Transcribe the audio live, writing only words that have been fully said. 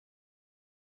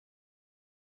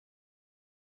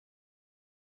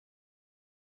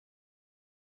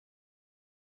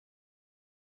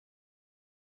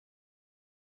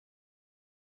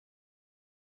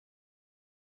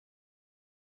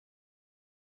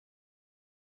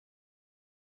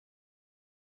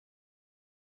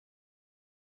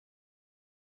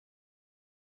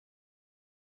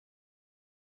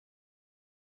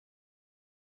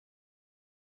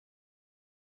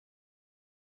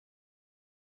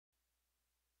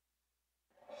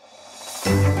My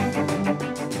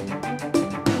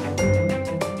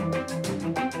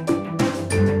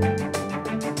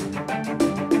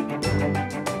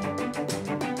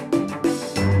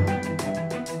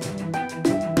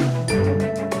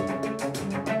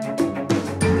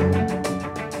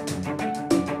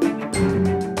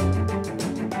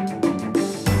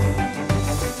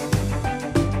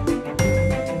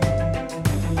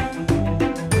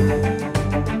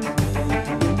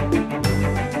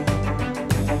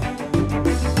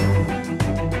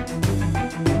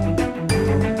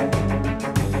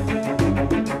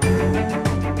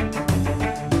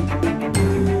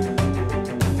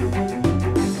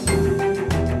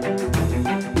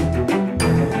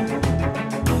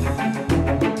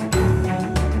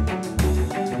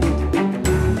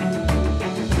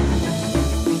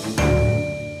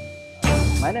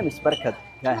name is Barkat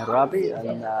Kahirabi,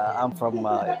 and I'm from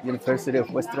University of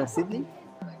Western Sydney,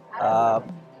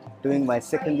 doing my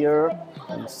second year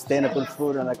in sustainable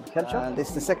food and agriculture. And this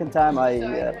is the second time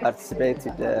I participated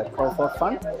in the Crawford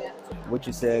Fund, which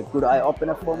is a good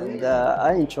eye-opener for me. And,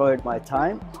 I enjoyed my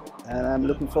time, and I'm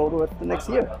looking forward to the next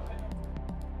year.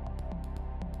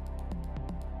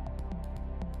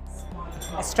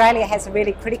 Australia has a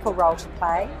really critical role to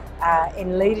play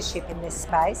in leadership in this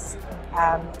space.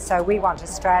 So we want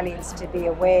Australians to be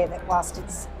aware that whilst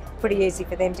it's pretty easy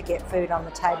for them to get food on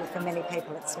the table, for many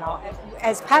people it's not.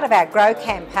 As part of our Grow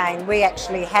campaign, we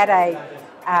actually had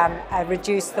a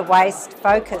Reduce the Waste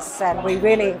focus, and we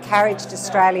really encouraged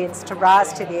Australians to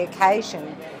rise to the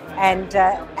occasion. And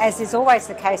as is always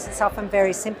the case, it's often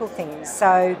very simple things.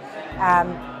 So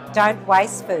don't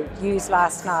waste food, use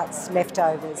last night's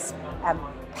leftovers,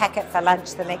 pack it for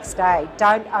lunch the next day.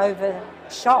 Don't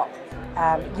over-shop.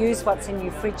 Use what's in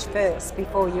your fridge first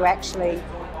before you actually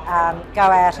go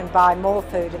out and buy more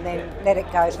food and then let it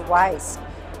go to waste.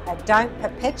 Don't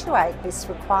perpetuate this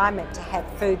requirement to have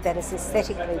food that is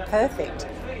aesthetically perfect.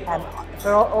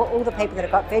 For all the people that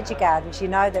have got veggie gardens, you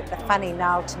know that the funny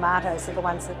gnarled tomatoes are the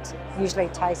ones that usually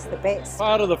taste the best.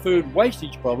 Part of the food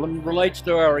wastage problem relates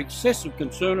to our excessive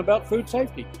concern about food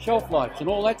safety, shelf lives and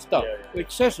all that stuff.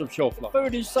 Excessive shelf life.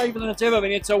 Food is safer than it's ever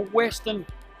been. It's a Western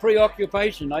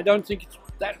preoccupation. I don't think it's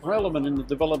that relevant in the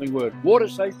developing world. Water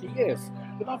safety, yes,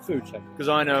 but not food safety. Because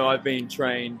I know I've been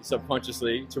trained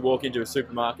subconsciously to walk into a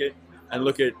supermarket and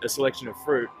look at a selection of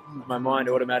fruit. My mind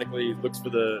automatically looks for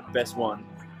the best one.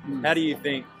 How do you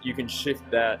think you can shift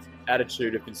that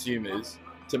attitude of consumers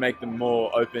to make them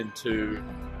more open to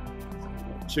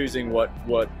choosing what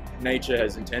nature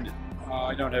has intended?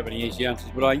 I don't have any easy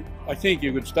answers, but I think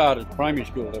you could start at primary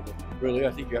school level, really. I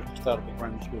think you have to start at the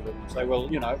primary school level and say, well,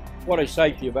 you know, what is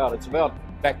safety about? It's about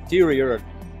bacteria and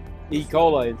E.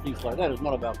 coli and things like that. It's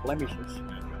not about blemishes.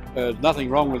 There's nothing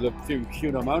wrong with a few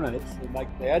pseudomonads.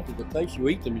 They add to the taste. You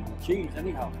eat them in the cheese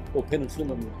anyhow, or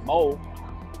penicillin and mold.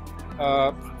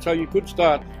 So you could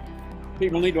start,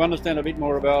 people need to understand a bit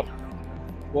more about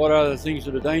what are the things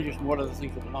that are dangerous and what are the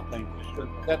things that are not dangerous.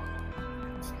 That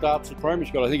starts at primary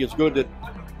school. I think it's good that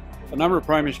a number of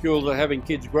primary schools are having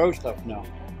kids grow stuff now.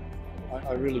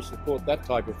 I really support that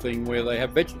type of thing where they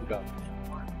have vegetable gardens.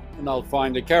 And they'll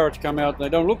find the carrots come out and they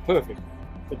don't look perfect,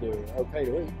 but they're okay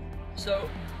to eat. So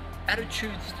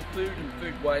attitudes to food and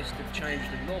food waste have changed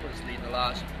enormously in the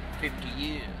last 50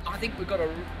 years. I think we've got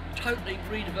to totally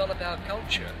redevelop our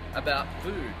culture about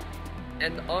food.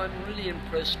 And I'm really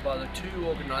impressed by the two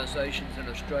organisations in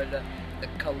Australia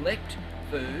that collect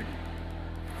food,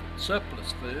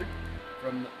 surplus food,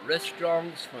 from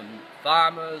restaurants, from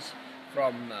farmers,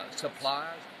 from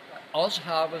suppliers.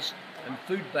 OzHarvest and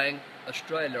Food Bank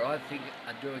Australia, I think,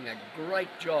 are doing a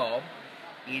great job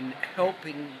in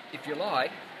helping, if you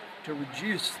like, to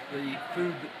reduce the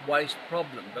food waste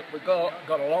problem. But we've got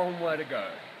a long way to go,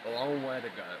 a long way to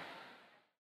go.